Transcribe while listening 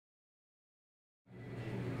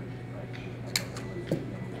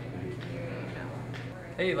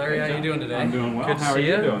Hey Larry, how you doing today? I'm doing well. Good to How see are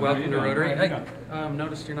you you. doing? Welcome to Rotary. Hey,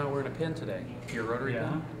 Noticed you're not wearing a pin today. Your Rotary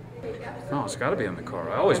pin? No, it's got to be in the car.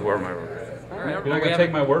 I always wear my Rotary pin. All right. You're not going to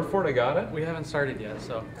take my word for it? I got it? We haven't started yet,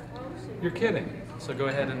 so. You're kidding. So go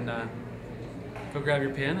ahead and go grab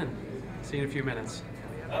your pin and see you in a few minutes.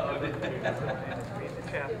 I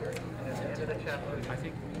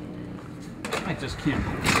think I just can't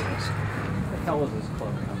believe this. What the hell is this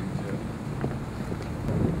club coming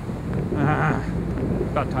to?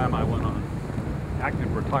 About time I went on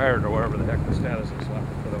active retired or whatever the heck the status is, so I have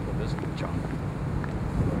to put up with this junk.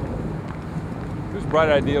 Whose bright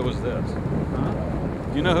idea was this? Huh?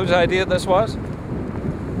 Do you know whose idea this was?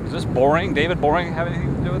 Is this Boring? David Boring have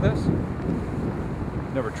anything to do with this?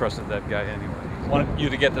 Never trusted that guy anyway. I wanted you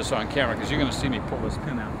to get this on camera because you're going to see me pull this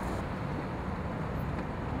pin out.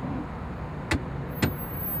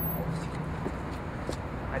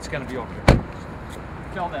 It's going to be over here.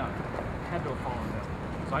 Fell down. Had to have fallen down.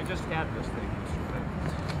 So I just had this thing yesterday.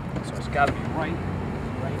 So it's got to be right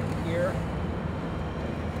here.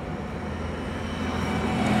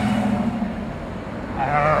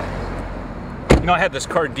 You know, I had this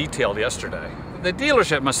car detailed yesterday. The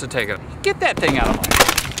dealership must have taken it. Get that thing out of my way.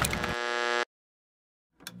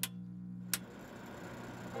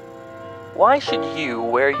 Why should you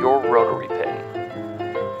wear your Rotary Pin?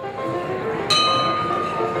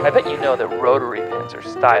 I bet you know that Rotary Pins are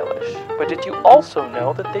stylish, but did you also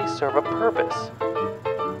know that they serve a purpose?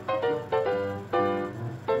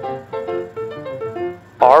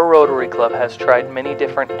 Our Rotary Club has tried many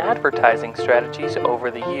different advertising strategies over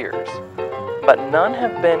the years, but none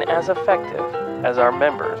have been as effective as our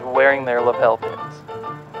members wearing their lapel pins.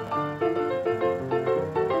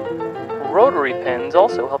 Rotary Pins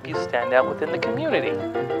also help you stand out within the community.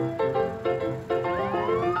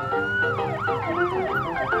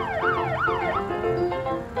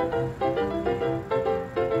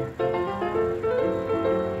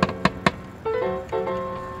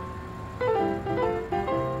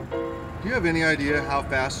 Do you have any idea how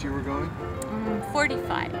fast you were going?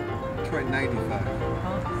 45. Try 95.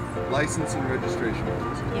 Oh. License and registration,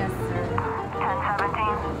 please. Yes, sir.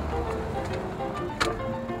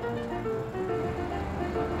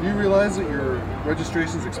 1017. Do you realize that your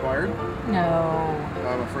registration's expired? No.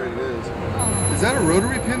 I'm afraid it is. Is that a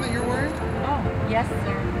Rotary pin that you're wearing? Oh, yes,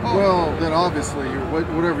 sir. Oh. Well, then obviously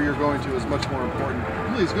whatever you're going to is much more important.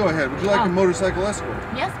 Please, go ahead. Would you like a motorcycle escort?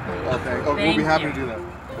 Yes, please. Okay, we'll be happy to do that.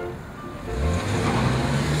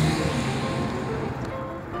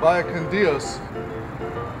 Vaya con Dios.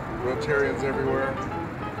 Rotarians everywhere.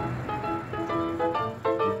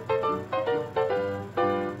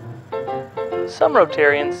 Some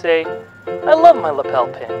Rotarians say, I love my lapel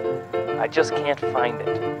pin, I just can't find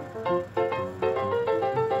it.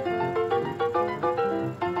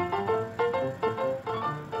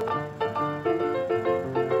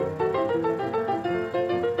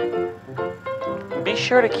 Be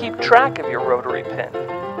sure to keep track of your Rotary pin.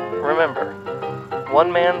 Remember, one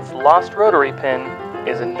man's lost Rotary pin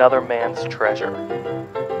is another man's treasure.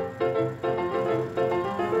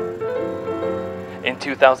 In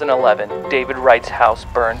 2011, David Wright's house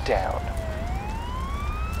burned down.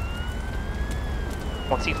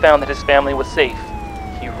 Once he found that his family was safe,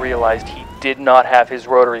 he realized he did not have his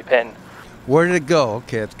Rotary pin. Where did it go?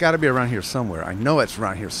 Okay, it's got to be around here somewhere. I know it's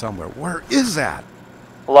around here somewhere. Where is that?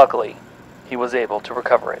 Luckily, he was able to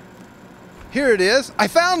recover it. Here it is. I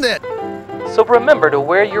found it! So remember to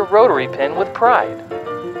wear your Rotary pin with pride.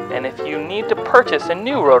 And if you need to purchase a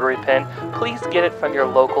new Rotary pin, please get it from your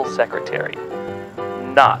local secretary,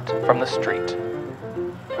 not from the street.